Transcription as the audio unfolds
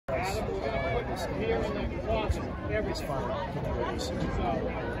this final continuation?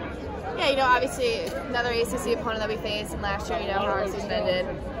 Yeah, obviously another ACC opponent that we faced, and last year, how our season ended.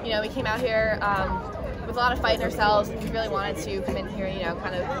 We came out here with a lot of fight in ourselves. We really wanted to come in here,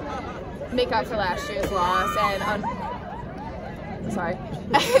 kind of make up for last year's loss, and sorry,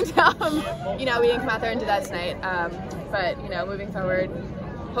 and we didn't come out there and do that tonight. But moving forward,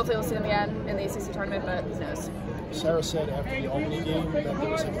 hopefully we'll see them again in the ACC tournament. But who knows? Sarah said after the Albany game that there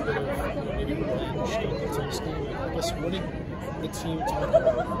was a bit of maybe revenge into this game. I guess what did the team talk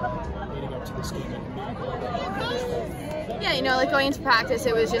about leading up to this game and maybe going back? Yeah, like going into practice,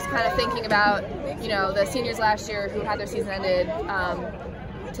 it was just kind of thinking about the seniors last year who had their season ended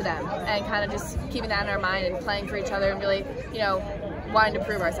to them, and kind of just keeping that in our mind and playing for each other and really wanting to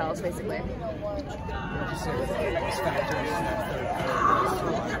prove ourselves basically.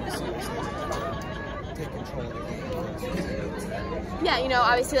 Yeah,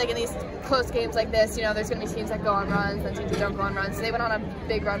 obviously like in these close games like this, there's going to be teams that go on runs and teams that don't go on runs. So they went on a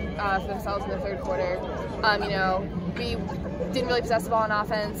big run for themselves in the third quarter. We didn't really possess the ball on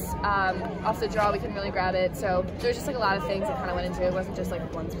offense. Off the draw, we couldn't really grab it. So there was just like a lot of things that kind of went into it. It wasn't just like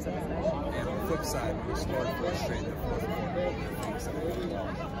one specific thing. And on the flip side, we scored 4 straight in the fourth quarter.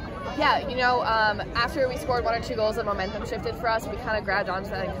 Yeah, after we scored 1 or 2 goals, the momentum shifted for us. We kind of grabbed onto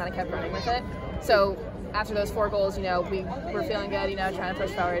that and kind of kept running with it. So after those 4 goals, we were feeling good, trying to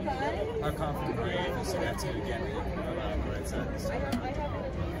push forward. How confident are you if you see that team again on the right side?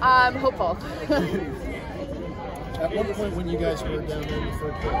 I'm hopeful. At one point when you guys were down there in the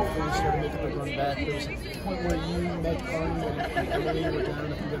third quarter, before you started making the run back, there was a point where you, Meaghan, and Emily were down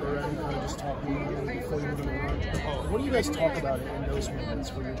at the other end, kind of just talking before you were going to run. What do you guys talk about in those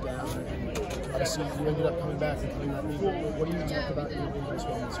moments where you're down? And obviously, you ended up coming back and playing that lead. What do you talk about in those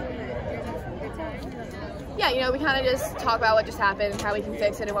moments where you're down? Yeah, we kind of just talk about what just happened, how we can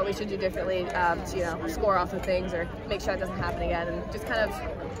fix it, and what we should do differently to, score off of things or make sure that doesn't happen again, and just kind of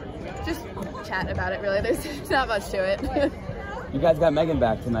chat about it, really. There's not much to it. You guys got Meaghan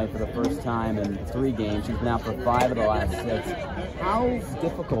back tonight for the first time in 3 games. She's been out for 5 of the last 6. How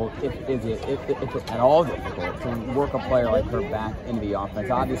difficult is it, if it's at all difficult, to work a player like her back into the offense?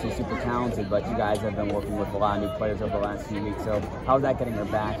 Obviously super talented, but you guys have been working with a lot of new players over the last few weeks. So how's that getting her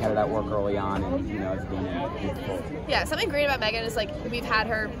back? How did that work early on? And as the game moves forward? Yeah, something great about Meaghan is we've had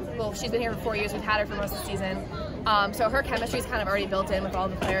her. Well, she's been here for 4 years. We've had her for most of the season. So her chemistry is kind of already built in with all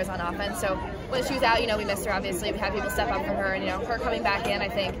the players on offense. So when she was out, we missed her, obviously. We had people step up for her, and her coming back in, I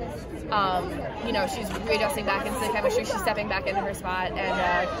think, she's readjusting back into the chemistry. She's stepping back into her spot,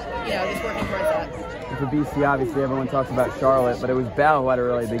 and just working towards that. For BC, obviously everyone talks about Charlotte, but it was Belle who had a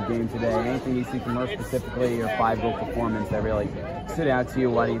really big game today. Anything you see from her specifically, her 5-goal performance that really stood out to you?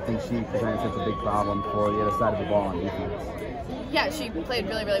 Why do you think she presented such a big problem for the other side of the ball on defense? Yeah, she played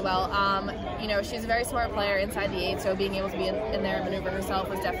really, really well. She's a very smart player inside the 8, so being able to be in there and maneuver herself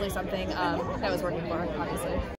was definitely something that was working for her, obviously.